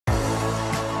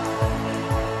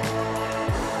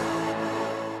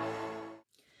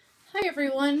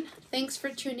everyone, thanks for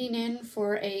tuning in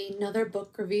for another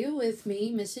book review with me,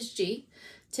 Mrs. G.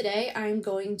 Today I'm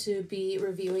going to be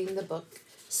reviewing the book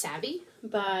Savvy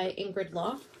by Ingrid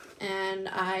and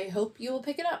I hope you will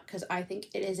pick it up because I think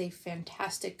it is a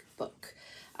fantastic book.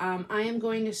 I am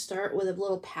going to start with a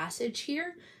little passage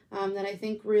here that I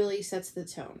think really sets the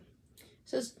tone. It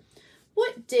says,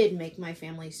 "What did make my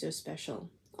family so special?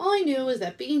 All I knew was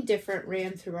that being different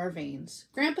ran through our veins.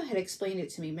 Grandpa had explained it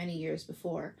to me many years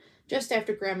before, just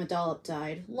after Grandma Dollop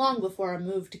died, long before I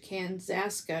moved to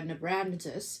Kansaska,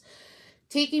 Nebraska.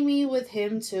 Taking me with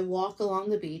him to walk along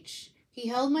the beach, he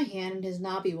held my hand in his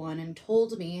knobby one and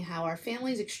told me how our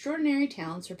family's extraordinary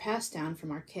talents were passed down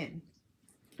from our kin.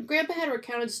 Grandpa had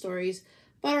recounted stories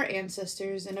about our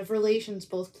ancestors and of relations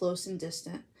both close and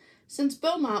distant. Since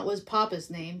Beaumont was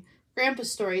Papa's name,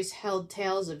 Grandpa's stories held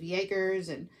tales of Jaegers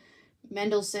and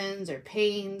Mendelssohns or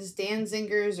Paynes,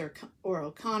 Danzigers or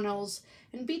O'Connells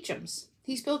and Beechams.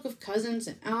 He spoke of cousins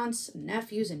and aunts and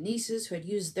nephews and nieces who had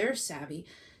used their savvy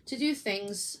to do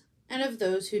things, and of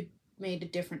those who'd made a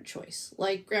different choice,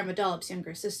 like Grandma Dollop's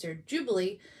younger sister,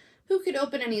 Jubilee, who could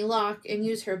open any lock and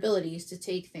use her abilities to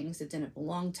take things that didn't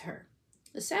belong to her.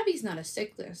 The savvy's not a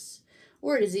sickness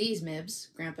or a disease,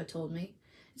 Mibs, Grandpa told me.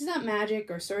 It's not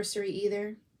magic or sorcery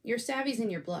either. Your savvy's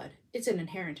in your blood. It's an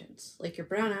inheritance, like your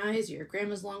brown eyes, your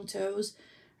grandma's long toes,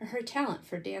 or her talent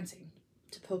for dancing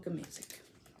to polka music."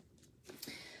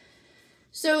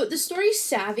 So the story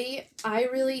Savvy I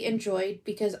really enjoyed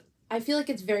because I feel like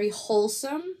it's very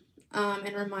wholesome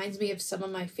and reminds me of some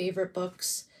of my favorite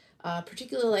books,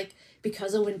 particularly like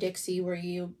Because of Winn-Dixie,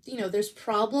 where there's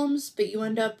problems, but you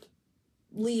end up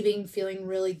leaving feeling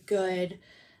really good,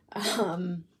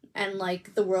 and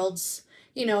like the world's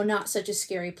not such a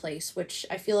scary place, which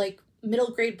I feel like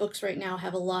middle grade books right now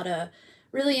have a lot of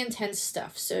really intense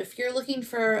stuff. So if you're looking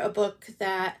for a book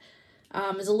that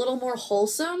is a little more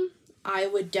wholesome, I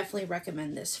would definitely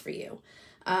recommend this for you.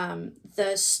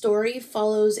 The story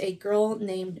follows a girl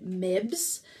named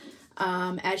Mibs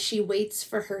as she waits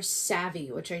for her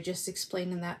savvy, which I just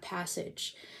explained in that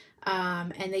passage.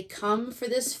 And they come for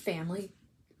this family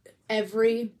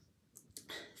every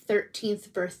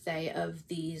 13th birthday of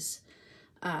this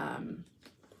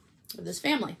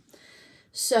family.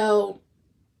 So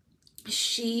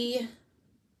she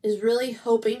is really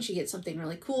hoping she gets something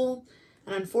really cool.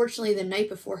 And unfortunately, the night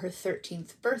before her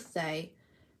 13th birthday,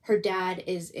 her dad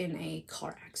is in a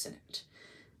car accident.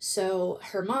 So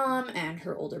her mom and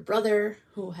her older brother,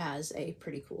 who has a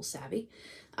pretty cool savvy,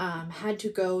 had to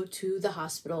go to the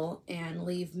hospital and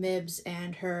leave Mibs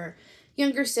and her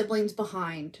younger siblings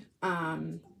behind.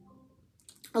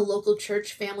 A local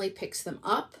church family picks them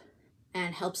up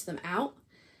and helps them out.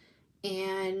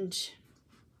 And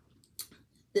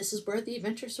this is where the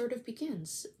adventure sort of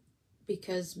begins,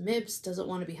 because Mibs doesn't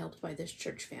want to be helped by this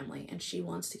church family, and she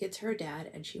wants to get to her dad,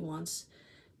 and she wants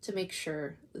to make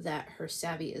sure that her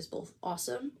savvy is both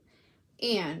awesome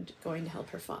and going to help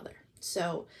her father.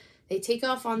 So they take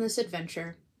off on this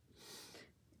adventure,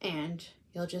 and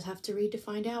you'll just have to read to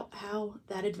find out how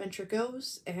that adventure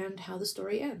goes and how the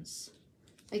story ends.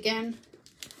 Again,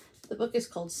 the book is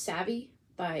called Savvy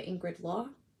by Ingrid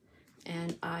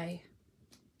and I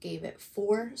gave it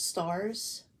 4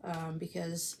 stars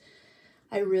because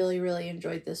I really, really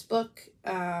enjoyed this book.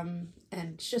 And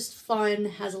it's just fun,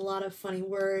 has a lot of funny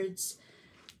words,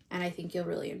 and I think you'll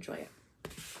really enjoy it.